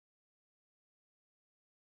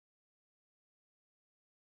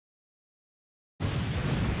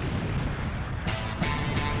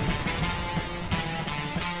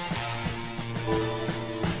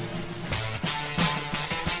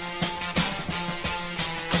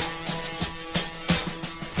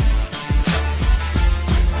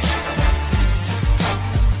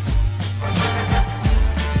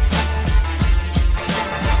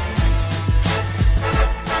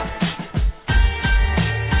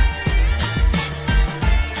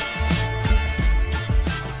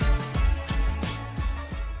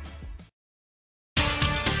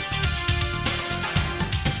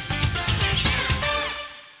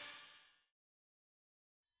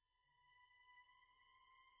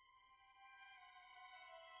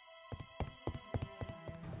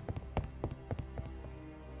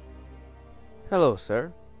Hello,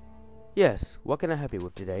 sir. Yes, what can I help you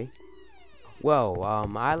with today? Well,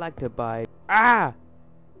 I like to buy... Ah!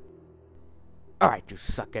 Alright, you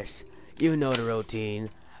suckers. You know the routine.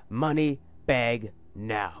 Money, bag,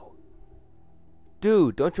 now.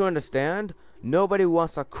 Dude, don't you understand? Nobody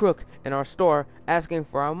wants a crook in our store asking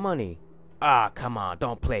for our money. Ah, come on,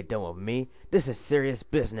 don't play dumb with me. This is serious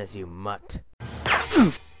business, you mutt.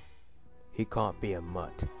 He can't be a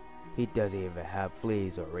mutt. He doesn't even have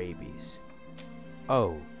fleas or rabies.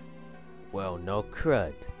 Oh, well, no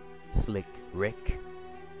crud, Slick Rick.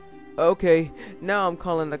 Okay, now I'm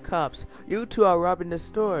calling the cops. You two are robbing the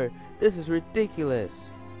store. This is ridiculous.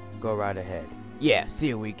 Go right ahead. Yeah,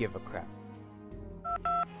 see if we give a crap.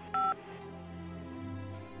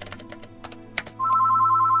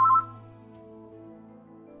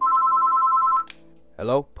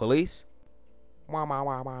 Hello, police? What?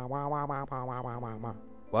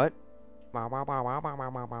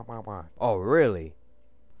 Oh, really?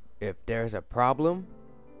 If there's a problem,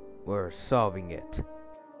 we're solving it.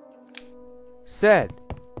 Seth,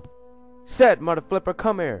 mother flipper,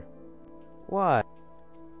 come here. What?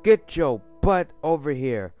 Get your butt over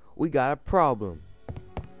here. We got a problem.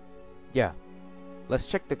 Yeah. Let's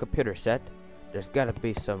check the computer, Seth. There's gotta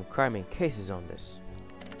be some crime and cases on this.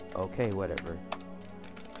 Okay, whatever.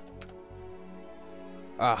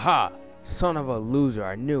 Aha! Son of a loser,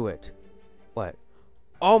 I knew it. What?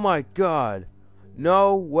 Oh my god!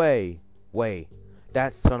 No way! Wait.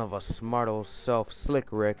 That son of a smart old self, Slick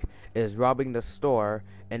Rick, is robbing the store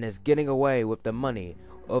and is getting away with the money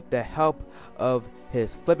with the help of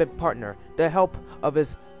his flippin' partner.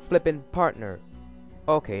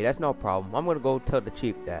 Okay, that's no problem. I'm gonna go tell the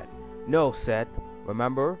chief that. No, Seth.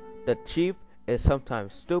 Remember, the chief is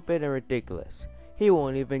sometimes stupid and ridiculous. He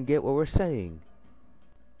won't even get what we're saying.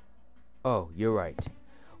 Oh, you're right.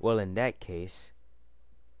 Well, in that case,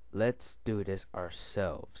 let's do this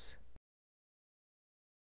ourselves.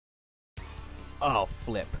 Oh,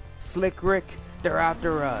 flip. Slick Rick, they're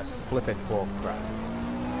after us. Flippin' bull crap.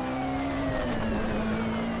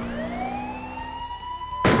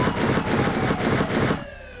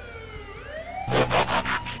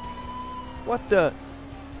 What the?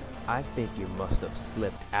 I think you must have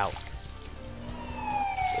slipped out.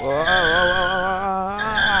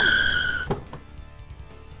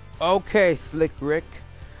 Okay, Slick Rick.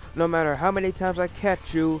 No matter how many times I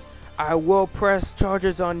catch you, I will press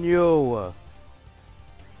charges on you.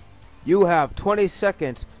 You have 20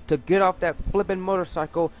 seconds to get off that flippin'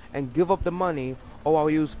 motorcycle and give up the money, or I'll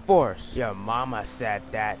use force. Your mama said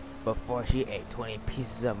that before she ate 20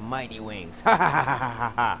 pieces of Mighty Wings. Ha ha ha ha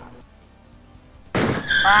ha ha.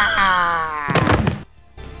 Ah!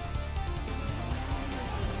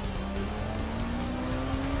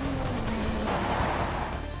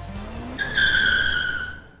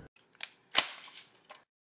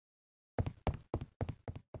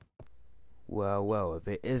 Well, if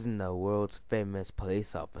it isn't the world's famous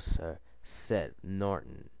police officer, Seth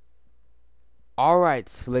Norton. Alright,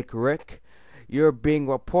 Slick Rick. You're being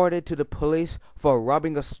reported to the police for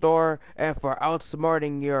robbing a store and for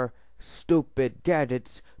outsmarting your stupid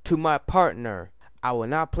gadgets to my partner. I will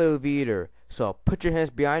not play with you either, so put your hands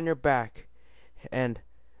behind your back. And,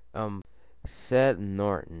 Seth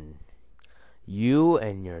Norton. You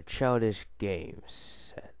and your childish games,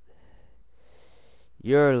 Seth.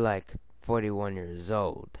 You're like 41 years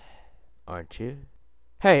old, aren't you?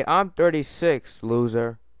 Hey, I'm 36,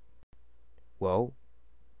 loser. Well,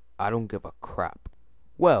 I don't give a crap.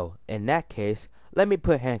 Well, in that case, let me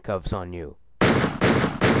put handcuffs on you.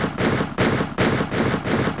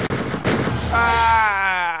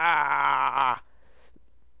 Ah!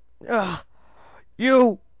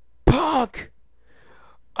 You punk!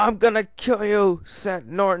 I'm gonna kill you, Seth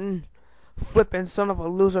Norton. Flippin' son of a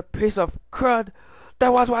loser piece of crud.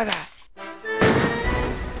 That was why that.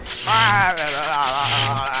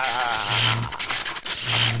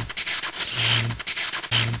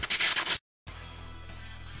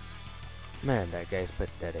 Man, that guy's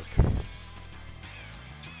pathetic.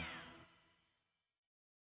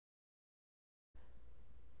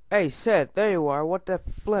 Hey, Seth, there you are. What the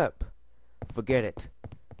flip? Forget it.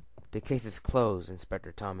 The case is closed,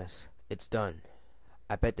 Inspector Thomas. It's done.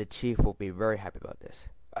 I bet the chief will be very happy about this.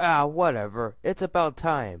 Ah, whatever. It's about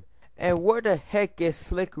time. And where the heck is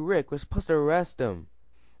Slick Rick? We're supposed to arrest him.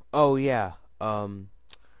 Oh, yeah.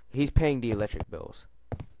 He's paying the electric bills.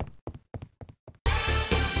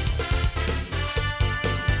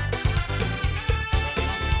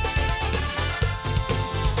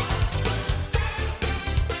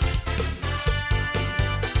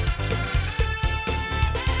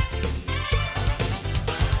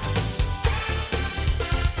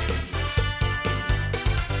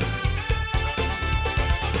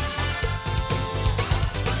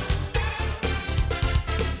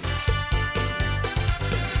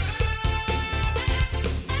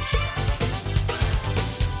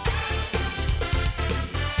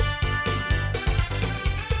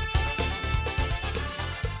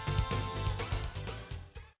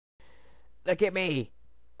 Look at me.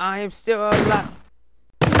 I am still alive.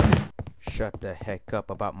 Shut the heck up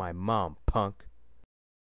about my mom, punk.